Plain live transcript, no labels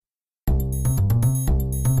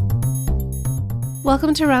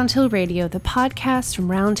Welcome to Round Hill Radio, the podcast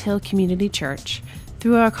from Round Hill Community Church.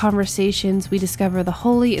 Through our conversations, we discover the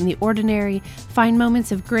holy and the ordinary, find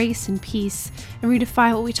moments of grace and peace, and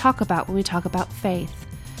redefine what we talk about when we talk about faith.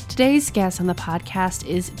 Today's guest on the podcast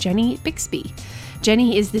is Jenny Byxbee.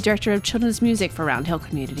 Jenny is the Director of Children's Music for Round Hill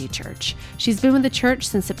Community Church. She's been with the church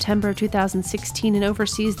since September of 2016 and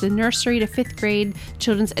oversees the nursery to 5th grade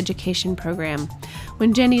children's education program.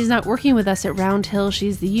 When Jenny is not working with us at Round Hill,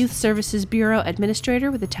 she's the Youth Services Bureau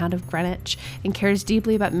Administrator with the Town of Greenwich and cares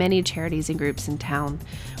deeply about many charities and groups in town.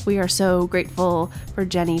 We are so grateful for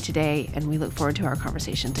Jenny today, and we look forward to our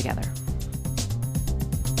conversation together.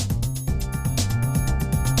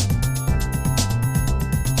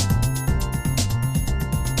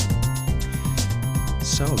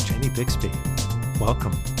 So, Jenny Byxbee,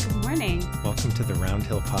 welcome. Good morning. Welcome to the Round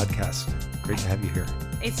Hill podcast. Great to have you here.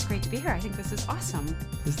 It's great to be here. I think this is awesome.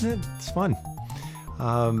 Isn't it? It's fun.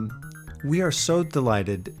 We are so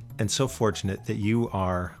delighted and so fortunate that you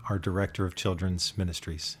are our Director of Children's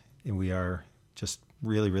Ministries. And we are just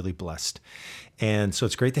really, really blessed. And so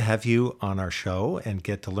it's great to have you on our show and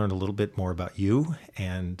get to learn a little bit more about you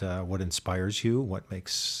and what inspires you, what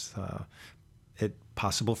makes it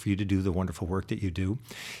possible for you to do the wonderful work that you do.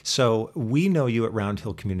 So we know you at Round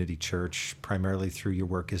Hill Community Church primarily through your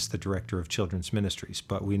work as the Director of Children's Ministries,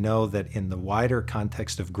 but we know that in the wider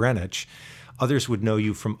context of Greenwich, others would know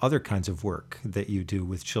you from other kinds of work that you do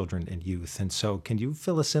with children and youth. And so can you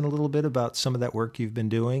fill us in a little bit about some of that work you've been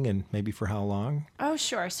doing and maybe for how long? Oh,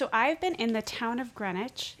 sure. So I've been in the Town of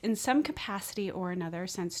Greenwich in some capacity or another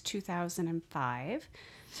since 2005.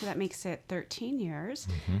 So that makes it 13 years.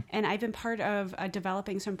 Mm-hmm. And I've been part of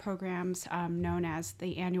developing some programs known as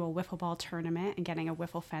the annual wiffle ball tournament and getting a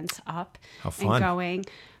wiffle fence up and going.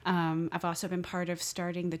 I've also been part of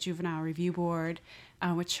starting the juvenile review board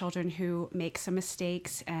with children who make some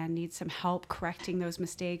mistakes and need some help correcting those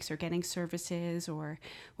mistakes or getting services or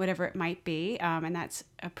whatever it might be. And that's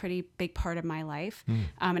a pretty big part of my life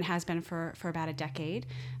and has been for about a decade.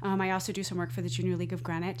 I also do some work for the Junior League of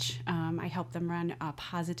Greenwich. I help them run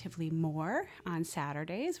Positively More on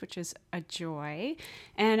Saturdays, which is a joy.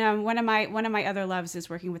 And one of my other loves is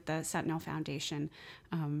working with the Sentinel Foundation.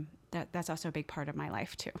 That's also a big part of my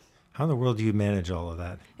life too. How in the world do you manage all of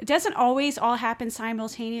that? It doesn't always all happen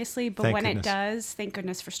simultaneously, but Thank when goodness. It does, thank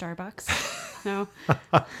goodness for Starbucks. No.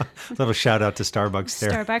 Little shout out to Starbucks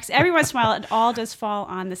there. Starbucks. Every once in a while, it all does fall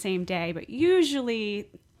on the same day, but usually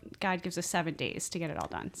God gives us 7 days to get it all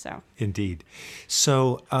done. So Indeed.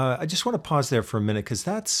 So I just want to pause there for a minute because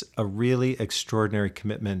that's a really extraordinary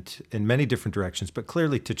commitment in many different directions, but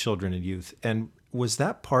clearly to children and youth. And was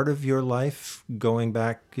that part of your life going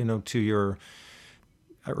back, to your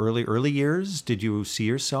early years? Did you see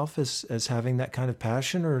yourself as having that kind of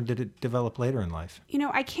passion, or did it develop later in life?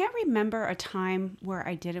 I can't remember a time where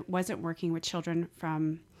I wasn't working with children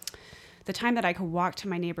from the time that I could walk to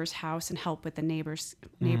my neighbor's house and help with the neighbor's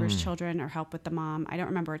children or help with the mom. I don't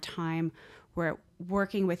remember a time where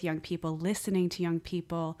working with young people, listening to young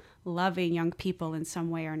people, loving young people in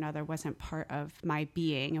some way or another wasn't part of my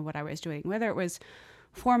being and what I was doing, whether it was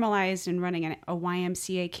formalized in running a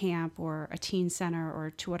YMCA camp or a teen center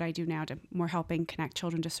or to what I do now to more helping connect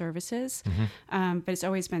children to services. Mm-hmm. But it's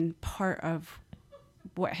always been part of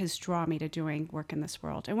what has drawn me to doing work in this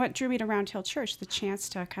world and what drew me to Round Hill Church, the chance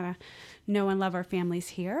to kind of know and love our families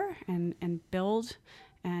here and build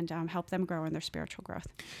and help them grow in their spiritual growth.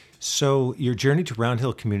 So your journey to Round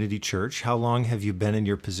Hill Community Church, how long have you been in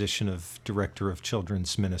your position of Director of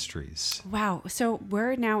Children's Ministries? Wow. So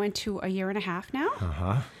we're now into a year and a half now.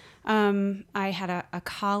 Uh-huh. I had a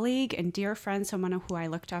colleague and dear friend, someone who I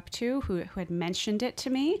looked up to, who had mentioned it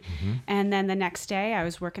to me. Mm-hmm. And then the next day I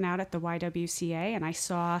was working out at the YWCA and I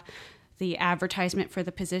saw the advertisement for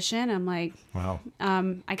the position. I'm like, wow.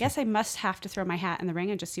 I guess I must have to throw my hat in the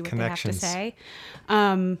ring and just see what they have to say.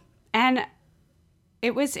 And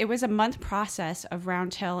it was a month process of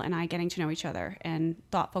Round Hill and I getting to know each other and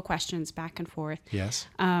thoughtful questions back and forth. Yes.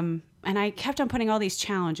 And I kept on putting all these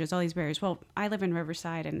challenges, all these barriers. Well, I live in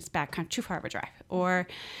Riverside and it's back kind of too far of a drive. Or,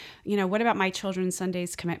 what about my children's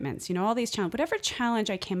Sundays commitments? All these challenges. Whatever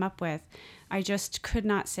challenge I came up with, I just could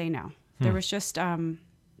not say no. There was just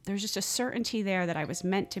a certainty there that I was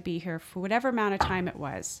meant to be here for whatever amount of time it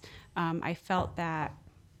was. I felt that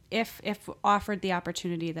if offered the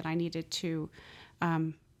opportunity that I needed to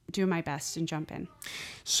do my best and jump in.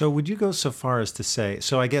 So would you go so far as to say,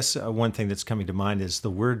 so I guess one thing that's coming to mind is the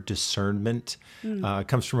word discernment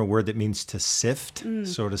comes from a word that means to sift.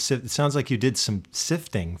 So to sift, it sounds like you did some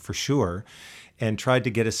sifting for sure and tried to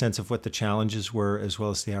get a sense of what the challenges were as well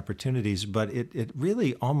as the opportunities. But it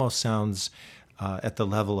really almost sounds at the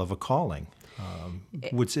level of a calling.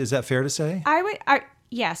 Is that fair to say?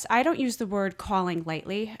 Yes, I don't use the word calling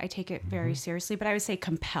lightly. I take it very seriously, but I would say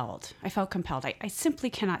compelled. I felt compelled. I simply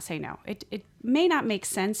cannot say no. It may not make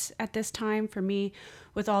sense at this time for me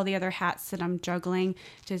with all the other hats that I'm juggling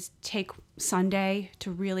to take Sunday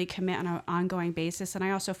to really commit on an ongoing basis. And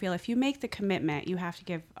I also feel if you make the commitment, you have to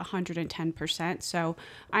give 110%. So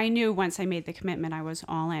I knew once I made the commitment, I was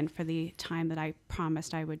all in for the time that I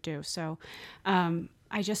promised I would do. So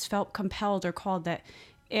I just felt compelled or called that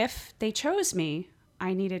if they chose me,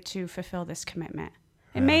 I needed to fulfill this commitment.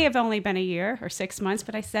 It may have only been a year or 6 months,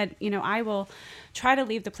 but I said, I will try to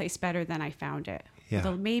leave the place better than I found it. Yeah.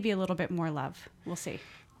 With maybe a little bit more love. We'll see.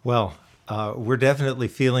 Well, we're definitely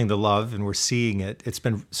feeling the love and we're seeing it. It's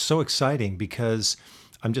been so exciting because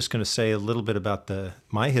I'm just going to say a little bit about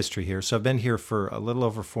my history here. So I've been here for a little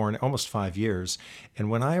over almost 5 years. And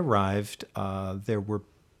when I arrived, there were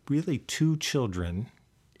really 2 children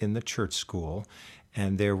in the church school.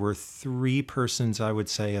 And there were 3 persons, I would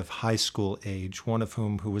say, of high school age, one of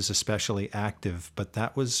whom who was especially active. But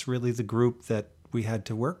that was really the group that we had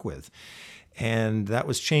to work with. And that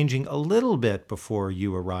was changing a little bit before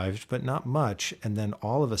you arrived, but not much. And then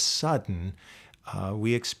all of a sudden,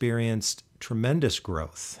 we experienced tremendous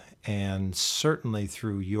growth. And certainly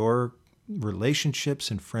through your relationships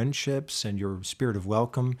and friendships and your spirit of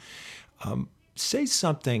welcome, say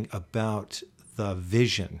something about the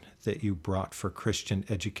vision that you brought for Christian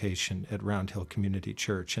education at Round Hill Community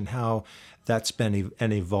Church and how that's been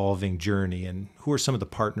an evolving journey. And who are some of the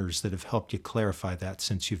partners that have helped you clarify that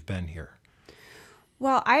since you've been here?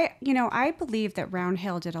 Well, I believe that Round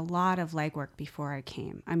Hill did a lot of legwork before I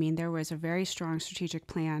came. I mean, there was a very strong strategic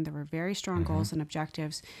plan. There were very strong goals and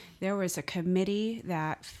objectives. There was a committee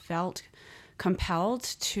that felt compelled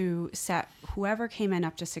to set whoever came in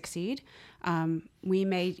up to succeed. We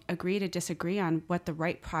may agree to disagree on what the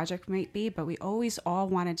right project might be, but we always all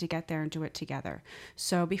wanted to get there and do it together.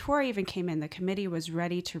 So before I even came in, the committee was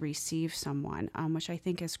ready to receive someone, which I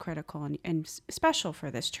think is critical and special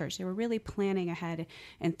for this church. They were really planning ahead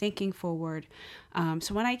and thinking forward.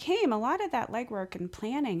 So when I came, a lot of that legwork and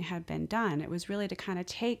planning had been done. It was really to kind of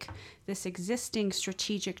take this existing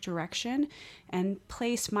strategic direction and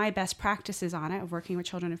place my best practices on it of working with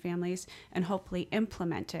children and families and hopefully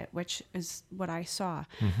implement it, which is what I saw.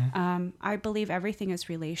 I believe everything is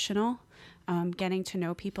relational. Getting to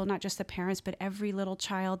know people, not just the parents, but every little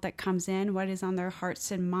child that comes in, what is on their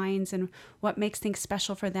hearts and minds and what makes things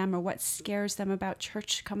special for them or what scares them about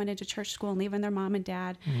church, coming into church school and leaving their mom and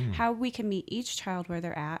dad, how we can meet each child where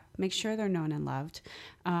they're at, make sure they're known and loved.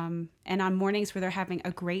 And on mornings where they're having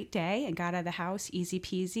a great day and got out of the house easy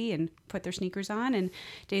peasy and put their sneakers on, and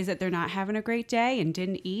days that they're not having a great day and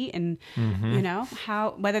didn't eat, and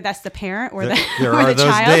how, whether that's the parent or there or are the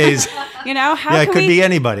those child, days. How it could be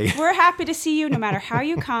anybody. We're happy to see you no matter how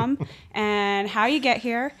you come and how you get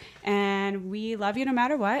here, and we love you no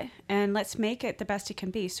matter what, and let's make it the best it can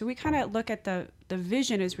be. So we kind of look at the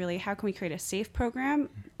vision is really how can we create a safe program,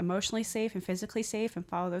 emotionally safe and physically safe, and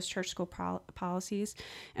follow those church school policies,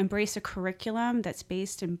 embrace a curriculum that's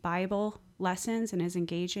based in Bible lessons and is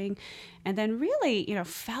engaging, and then really,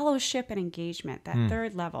 fellowship and engagement, that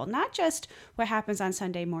third level, not just what happens on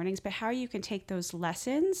Sunday mornings, but how you can take those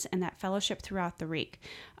lessons and that fellowship throughout the week.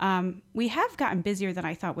 We have gotten busier than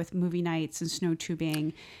I thought with movie nights and snow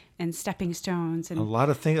tubing and stepping stones, and a lot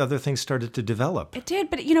of other things started to develop. It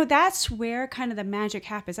did, but that's where kind of the magic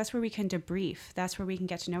happens. That's where we can debrief. That's where we can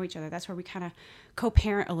get to know each other. That's where we kind of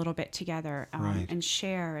co-parent a little bit together, right, and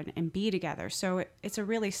share and be together. So it's a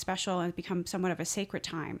really special and become somewhat of a sacred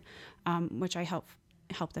time, which I help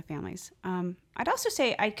the families. I'd also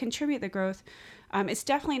say I contribute the growth. It's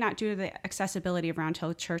definitely not due to the accessibility of Round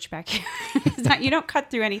Hill Church back here. You don't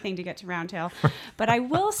cut through anything to get to Round Hill. But I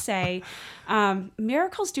will say,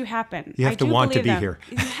 miracles do happen. You have to want to be here.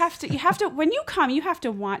 You have to, when you come, you have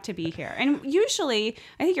to want to be here. And usually,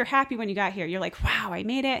 I think you're happy when you got here. You're like, wow, I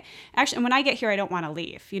made it. Actually, and when I get here, I don't want to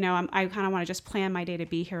leave. I kind of want to just plan my day to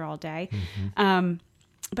be here all day.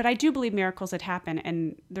 But I do believe miracles that happen,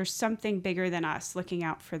 and there's something bigger than us looking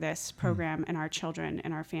out for this program and our children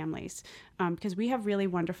and our families, because we have really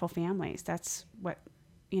wonderful families. That's what,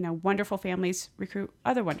 wonderful families recruit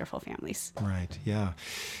other wonderful families. Right, yeah.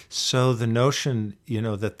 So the notion,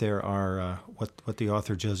 that there are, what the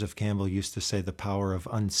author Joseph Campbell used to say, the power of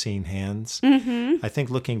unseen hands. I think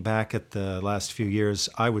looking back at the last few years,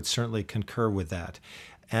 I would certainly concur with that.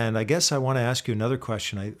 And I guess I want to ask you another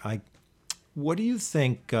question. What do you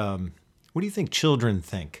think children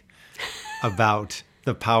think about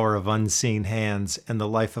the power of unseen hands and the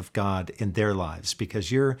life of God in their lives,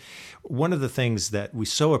 because you're one of the things that we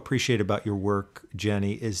so appreciate about your work,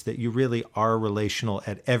 Jenny, is that you really are relational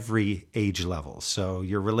at every age level. So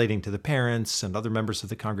you're relating to the parents and other members of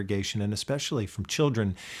the congregation, and especially from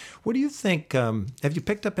children. What do you think? Have you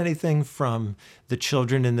picked up anything from the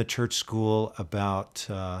children in the church school about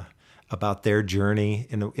their journey?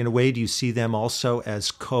 In a way, do you see them also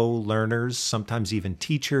as co-learners, sometimes even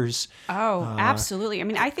teachers? Oh, absolutely. I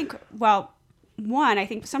mean, I think, well, one, I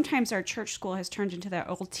think sometimes our church school has turned into that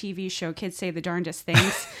old TV show, Kids Say the Darndest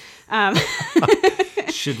Things.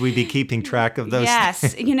 Should we be keeping track of those?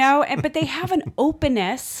 Yes, but they have an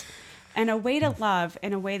openness and a way to love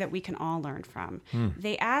in a way that we can all learn from.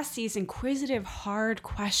 They ask these inquisitive, hard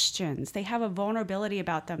questions. They have a vulnerability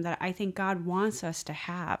about them that I think God wants us to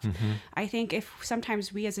have. I think if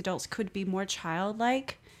sometimes we as adults could be more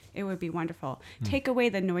childlike, it would be wonderful. Take away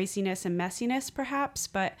the noisiness and messiness, perhaps,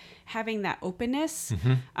 but having that openness,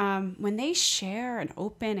 when they share and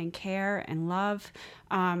open and care and love,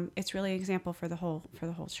 it's really an example for the whole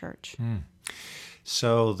church.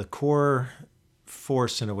 So the core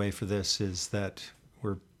force in a way for this is that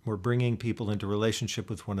we're bringing people into relationship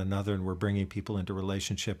with one another, and we're bringing people into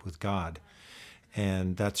relationship with God.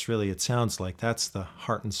 And that's really, it sounds like that's the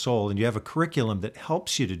heart and soul. And you have a curriculum that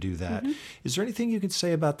helps you to do that. Is there anything you can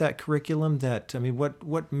say about that curriculum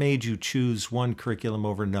what made you choose one curriculum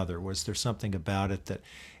over another? Was there something about it that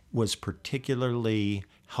was particularly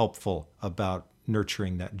helpful about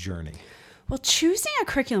nurturing that journey? Well, choosing a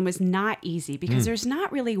curriculum was not easy because there's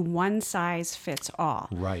not really one size fits all.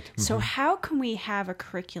 Right. So how can we have a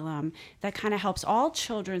curriculum that kind of helps all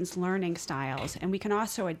children's learning styles, and we can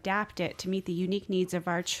also adapt it to meet the unique needs of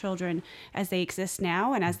our children as they exist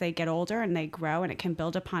now and as they get older and they grow, and it can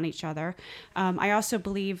build upon each other. I also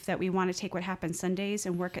believe that we want to take what happens Sundays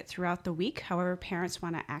and work it throughout the week, however parents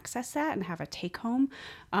want to access that and have a take home.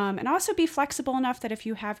 And also be flexible enough that if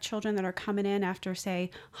you have children that are coming in after,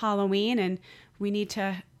 say, Halloween, and we need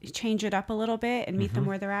to change it up a little bit and meet them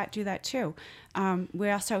where they're at, do that too. We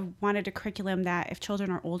also wanted a curriculum that if children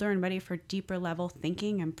are older and ready for deeper level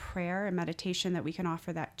thinking and prayer and meditation, that we can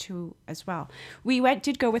offer that too as well. We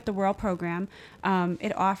did go with the World program.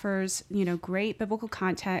 It offers, great biblical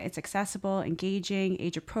content. It's accessible, engaging,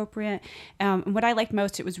 age appropriate. And what I liked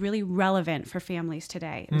most, it was really relevant for families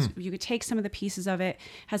today. You could take some of the pieces of it,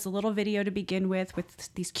 has a little video to begin with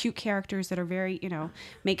these cute characters that are very,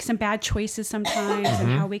 make some bad choices sometimes, and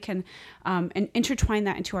how we can and intertwine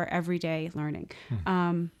that into our everyday learning.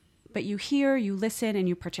 But you hear, you listen, and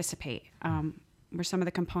you participate were some of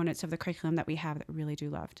the components of the curriculum that we have that we really do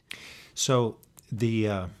loved. So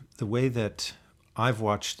the way that I've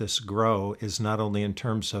watched this grow is not only in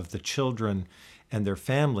terms of the children and their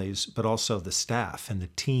families, but also the staff and the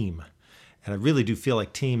team. And I really do feel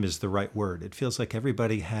like team is the right word. It feels like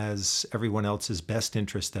everybody has everyone else's best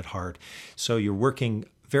interest at heart. So you're working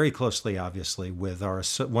very closely, obviously, with our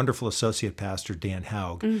wonderful associate pastor, Dan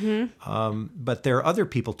Haug. But there are other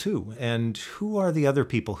people too. And who are the other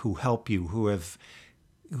people who help you,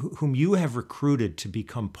 whom you have recruited to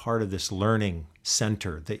become part of this learning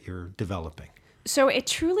center that you're developing? So it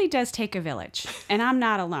truly does take a village, and I'm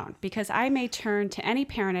not alone, because I may turn to any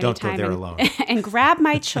parent anytime and grab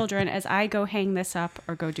my children as I go hang this up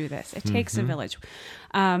or go do this. It takes a village.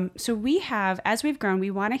 So we have, as we've grown, we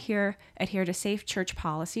want to adhere to safe church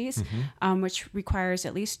policies, which requires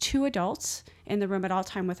at least 2 adults in the room at all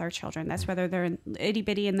time with our children. That's whether they're in itty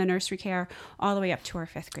bitty in the nursery care all the way up to our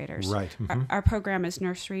 5th graders. Right. Our program is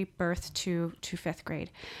nursery, birth to 5th grade.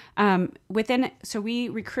 So we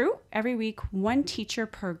recruit every week 1 teacher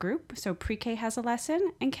per group. So pre-K has a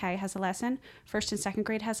lesson and K has a lesson. 1st and 2nd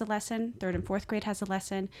grade has a lesson. 3rd and 4th grade has a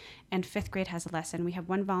lesson, and 5th grade has a lesson. We have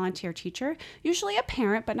 1 volunteer teacher, usually a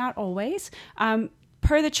parent, but not always.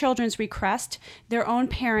 Per the children's request, their own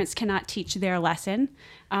parents cannot teach their lesson.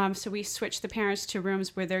 So we switch the parents to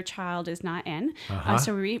rooms where their child is not in.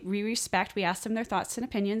 So we respect, we ask them their thoughts and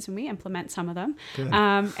opinions, and we implement some of them.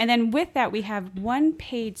 And then with that, we have 1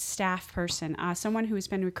 paid staff person, someone who has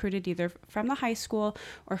been recruited either from the high school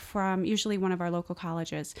or from usually one of our local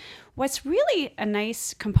colleges. What's really a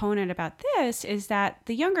nice component about this is that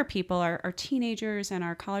the younger people, our teenagers and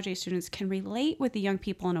our college age students, can relate with the young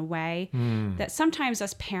people in a way that sometimes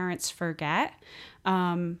us parents forget.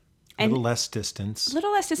 A little less distance.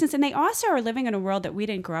 And they also are living in a world that we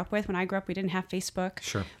didn't grow up with. When I grew up, we didn't have Facebook.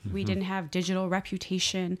 Sure. We didn't have digital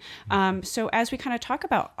reputation. So as we kind of talk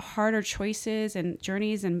about harder choices and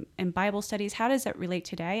journeys and Bible studies, how does that relate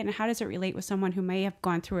today? And how does it relate with someone who may have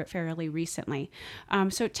gone through it fairly recently?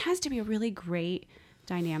 So it tends to be a really great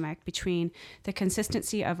dynamic between the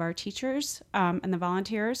consistency of our teachers and the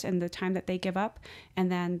volunteers and the time that they give up,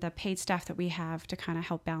 and then the paid staff that we have to kind of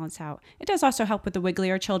help balance out. It does also help with the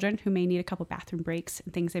wigglier children who may need a couple bathroom breaks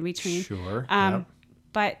and things in between. Sure.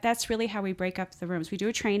 But that's really how we break up the rooms. We do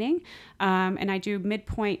a training, and I do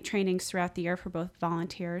midpoint trainings throughout the year for both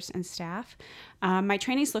volunteers and staff. My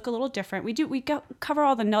trainings look a little different. We cover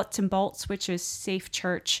all the nuts and bolts, which is safe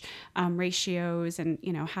church ratios and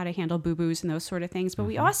how to handle boo-boos and those sort of things. But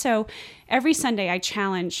we also, every Sunday, I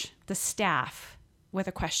challenge the staff with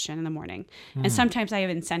a question in the morning. And sometimes I have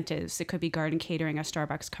incentives. It could be garden catering, a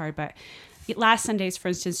Starbucks card, but last Sunday's, for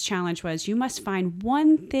instance, challenge was you must find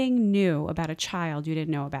one thing new about a child you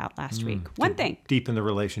didn't know about last week. One thing. Deepen the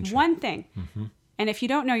relationship. One thing. And if you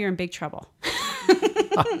don't know, you're in big trouble.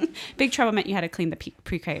 Big trouble meant you had to clean the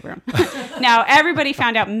pre-K room. Now, everybody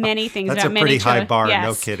found out many things about many children. That's a pretty high bar, yes.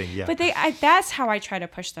 no kidding. Yeah. But that's how I try to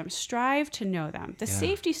push them. Strive to know them. The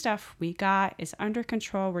safety stuff we got is under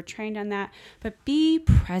control. We're trained on that. But be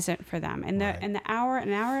present for them. And an hour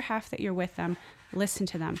and a half that you're with them, listen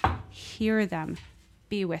to them, hear them,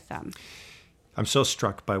 be with them. I'm so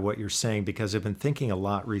struck by what you're saying because I've been thinking a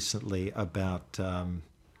lot recently about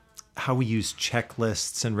how we use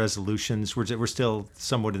checklists and resolutions. We're still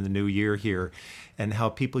somewhat in the new year here, and how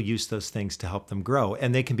people use those things to help them grow.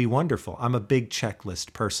 And they can be wonderful. I'm a big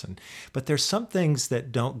checklist person, but there's some things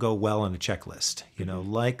that don't go well on a checklist,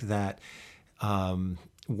 like that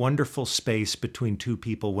wonderful space between two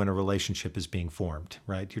people when a relationship is being formed,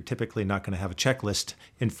 right? You're typically not going to have a checklist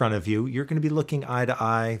in front of you. You're going to be looking eye to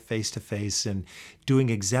eye, face to face, and doing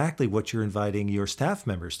exactly what you're inviting your staff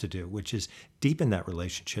members to do, which is deepen that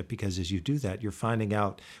relationship, because as you do that, you're finding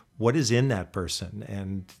out what is in that person.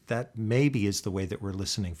 And that maybe is the way that we're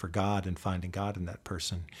listening for God and finding God in that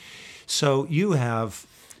person. So you have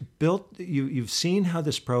you've seen how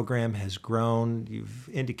this program has grown. You've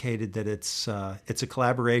indicated that it's a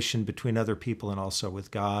collaboration between other people and also with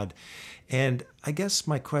God. And I guess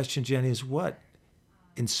my question, Jenny, is what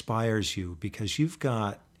inspires you? Because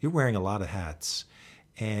you're wearing a lot of hats,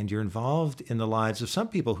 and you're involved in the lives of some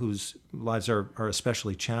people whose lives are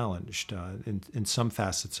especially challenged in some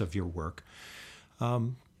facets of your work.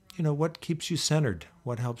 What keeps you centered?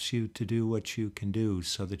 What helps you to do what you can do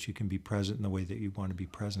so that you can be present in the way that you want to be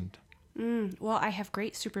present? Well, I have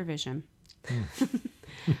great supervision.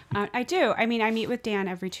 I do. I mean, I meet with Dan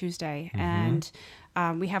every Tuesday, and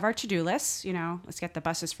we have our to-do lists. Let's get the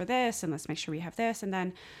buses for this, and let's make sure we have this. And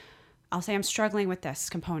then I'll say I'm struggling with this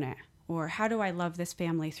component, or how do I love this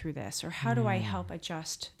family through this, or how do I help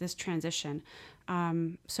adjust this transition?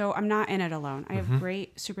 So I'm not in it alone. I have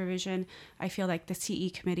great supervision. I feel like the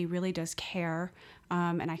CE committee really does care,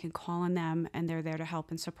 and I can call on them, and they're there to help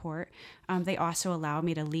and support. They also allow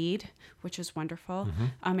me to lead, which is wonderful,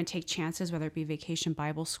 and take chances, whether it be Vacation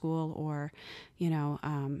Bible School or,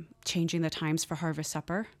 changing the times for Harvest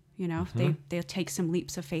Supper. They'll take some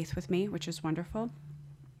leaps of faith with me, which is wonderful.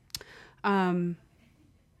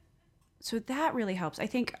 So that really helps. I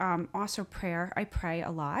think also prayer. I pray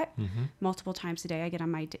a lot, multiple times a day. I get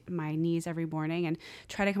on my knees every morning and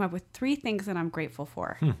try to come up with 3 things that I'm grateful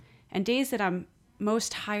for. And days that I'm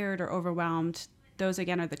most tired or overwhelmed, those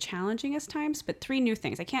again are the challengingest times, but 3 new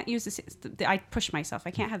things. I can't use this. I push myself.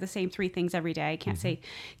 I can't have the same 3 things every day. I can't say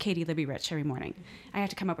Katie Libby Rich every morning. I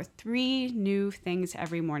have to come up with 3 new things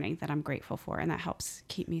every morning that I'm grateful for, and that helps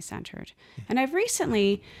keep me centered. And I've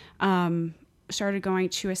recently started going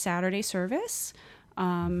to a Saturday service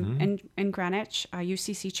in Greenwich,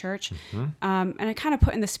 UCC Church, and I kind of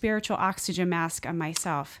put in the spiritual oxygen mask on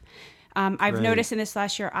myself. I've noticed in this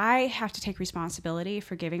last year, I have to take responsibility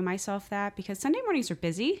for giving myself that, because Sunday mornings are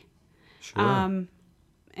busy. Sure.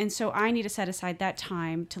 And so I need to set aside that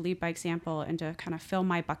time to lead by example and to kind of fill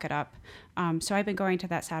my bucket up. So I've been going to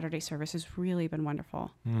that Saturday service. It's really been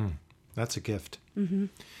wonderful. That's a gift.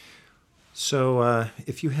 So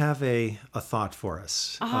if you have a thought for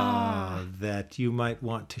us that you might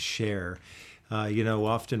want to share,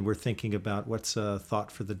 often we're thinking about what's a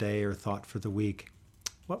thought for the day or thought for the week.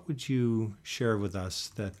 What would you share with us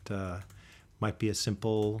that might be a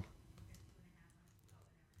simple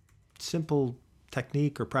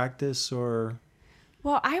technique or practice or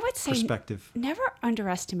I would say perspective? Never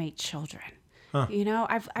underestimate children.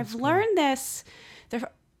 I've learned this.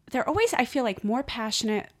 They're always, I feel like, more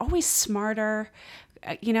passionate, always smarter.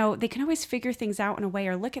 They can always figure things out in a way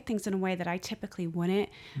or look at things in a way that I typically wouldn't.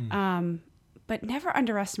 But never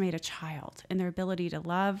underestimate a child and their ability to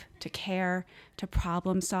love, to care, to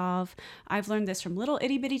problem solve. I've learned this from little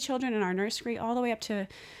itty bitty children in our nursery all the way up to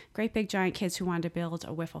great big giant kids who wanted to build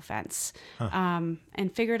a wiffle fence and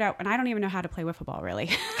figured out, and I don't even know how to play wiffle ball really.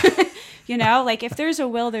 Like if there's a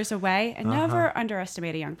will, there's a way, and never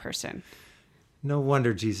underestimate a young person. No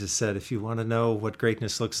wonder Jesus said, if you want to know what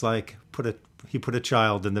greatness looks like, he put a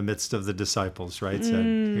child in the midst of the disciples, right? Said,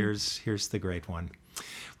 here's the great one.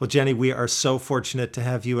 Well, Jenny, we are so fortunate to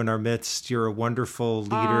have you in our midst. You're a wonderful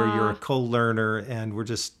leader. You're a co-learner, and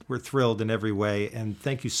we're thrilled in every way. And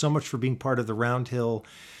thank you so much for being part of the Round Hill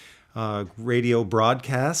radio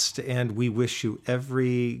broadcast. And we wish you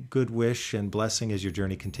every good wish and blessing as your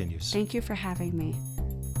journey continues. Thank you for having me.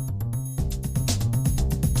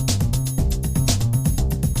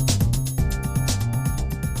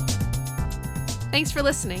 Thanks for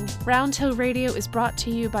listening. Round Hill Radio is brought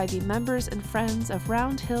to you by the members and friends of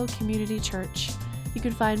Round Hill Community Church. You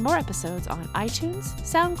can find more episodes on iTunes,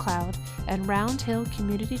 SoundCloud, and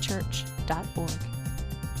roundhillcommunitychurch.org.